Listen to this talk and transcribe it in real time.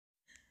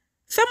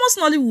Famous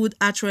Nollywood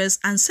actress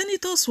and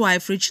senator's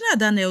wife Regina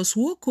Daniels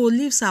Render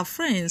leaves her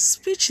friends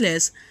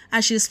speechless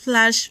as she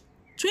splashed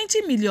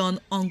 20 million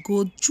on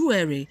gold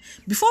jewelry.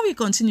 Before we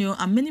continue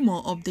and many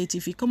more updates,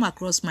 if you come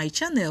across my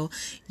channel,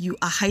 you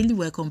are highly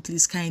welcome.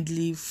 Please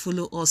kindly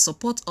follow us,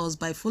 support us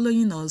by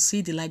following us,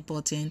 hit the like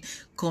button,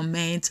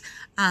 comment,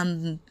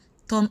 and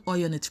turn on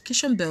your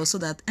notification bell so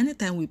that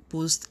anytime we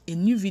post a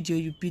new video,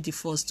 you'll be the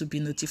first to be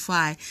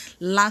notified.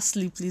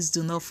 Lastly, please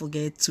do not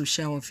forget to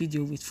share our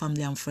video with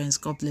family and friends.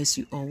 God bless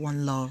you all.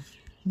 One love.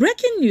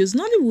 Breaking news: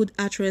 Nollywood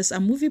actress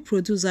and movie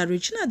producer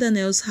Regina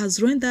Daniels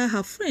has rendered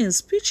her friends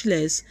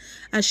speechless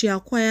as she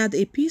acquired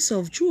a piece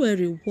of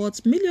jewelry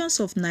worth millions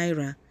of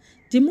naira.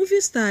 The movie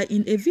star,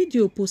 in a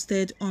video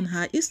posted on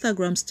her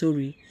Instagram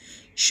story,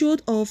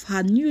 showed off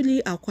her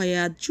newly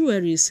acquired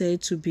jewelry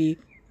said to be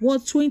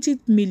worth 20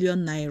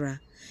 million naira.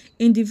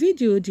 In the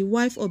video, the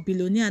wife of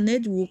billionaire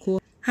Ned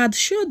Nwoko had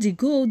showed the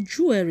gold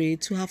jewelry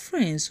to her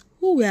friends,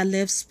 who were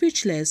left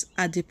speechless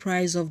at the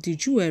price of the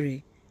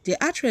jewelry.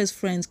 The actress'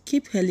 friends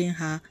keep hailing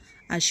her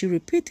as she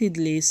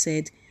repeatedly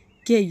said,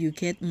 "Girl, you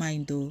get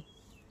mine though."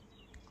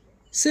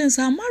 Since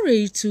her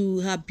marriage to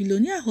her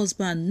billionaire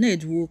husband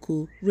Ned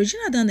Nwoko,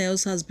 Regina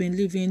Daniels has been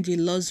living the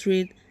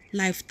luxury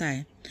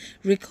lifestyle.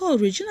 Recall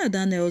Regina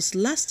Daniels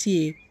last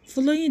year,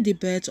 following the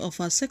birth of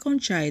her second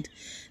child,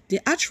 the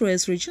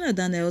actress Regina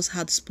Daniels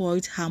had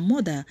spoiled her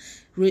mother,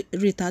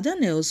 Rita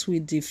Daniels,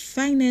 with the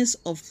finest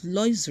of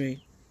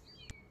luxury.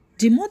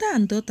 The mother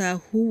and daughter,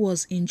 who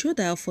was in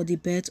Jordan for the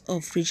birth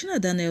of Regina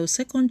Daniels'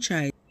 second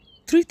child,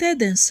 treated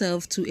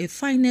themselves to a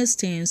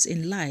finest things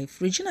in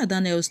life. Regina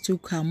Daniels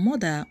took her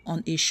mother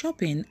on a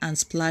shopping and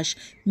splashed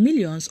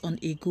millions on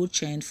a gold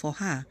chain for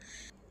her.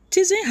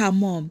 Teasing her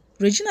mom,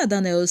 Regina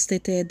Daniels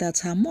stated that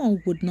her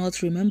mom would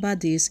not remember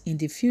this in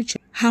the future.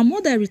 Her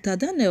mother, Rita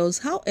Daniels,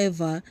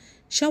 however,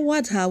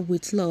 showered her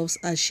with loves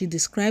as she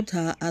described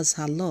her as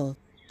her love.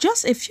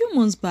 Just a few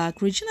months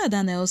back, Regina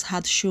Daniels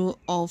had shown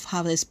off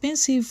her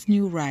expensive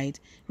new ride.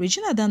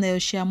 Regina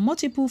Daniels shared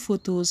multiple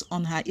photos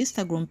on her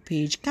Instagram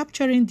page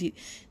capturing the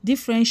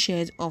different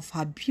shades of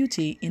her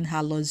beauty in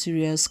her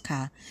luxurious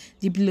car.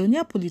 The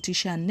billionaire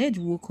politician Ned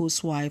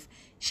Nwoko's wife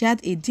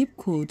shared a deep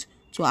quote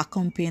to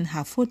accompany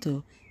her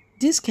photo.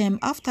 This came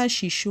after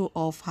she showed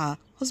off her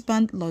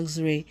husband's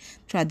luxury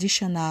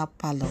traditional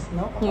parlor.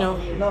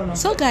 No.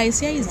 So guys,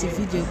 here is the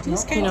video.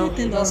 Please kindly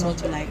tell us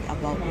what you like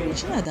about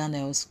Regina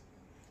Daniels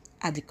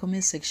at the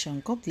comment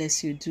section. God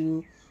bless you.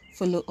 Do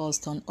follow us,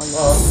 turn on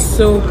your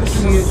so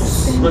cute.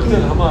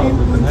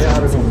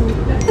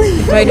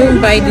 If I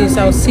don't buy this,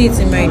 I'll see it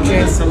in my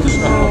dress.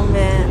 Oh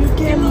man, you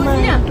can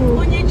mine too.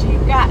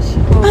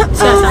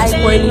 Since I'm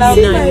spoiling you now,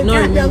 you don't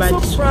remember I'm so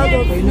this. proud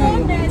of you.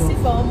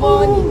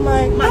 Oh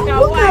my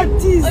God, look at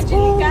this.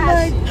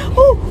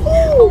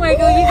 Oh my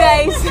God, you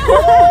guys.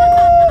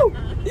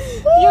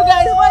 You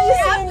guys, why are you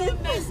saying it?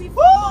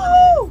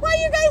 Why are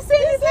you guys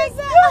saying it like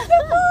that?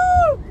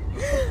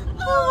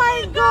 Oh my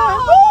God.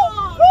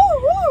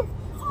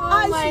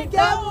 Oh my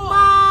God.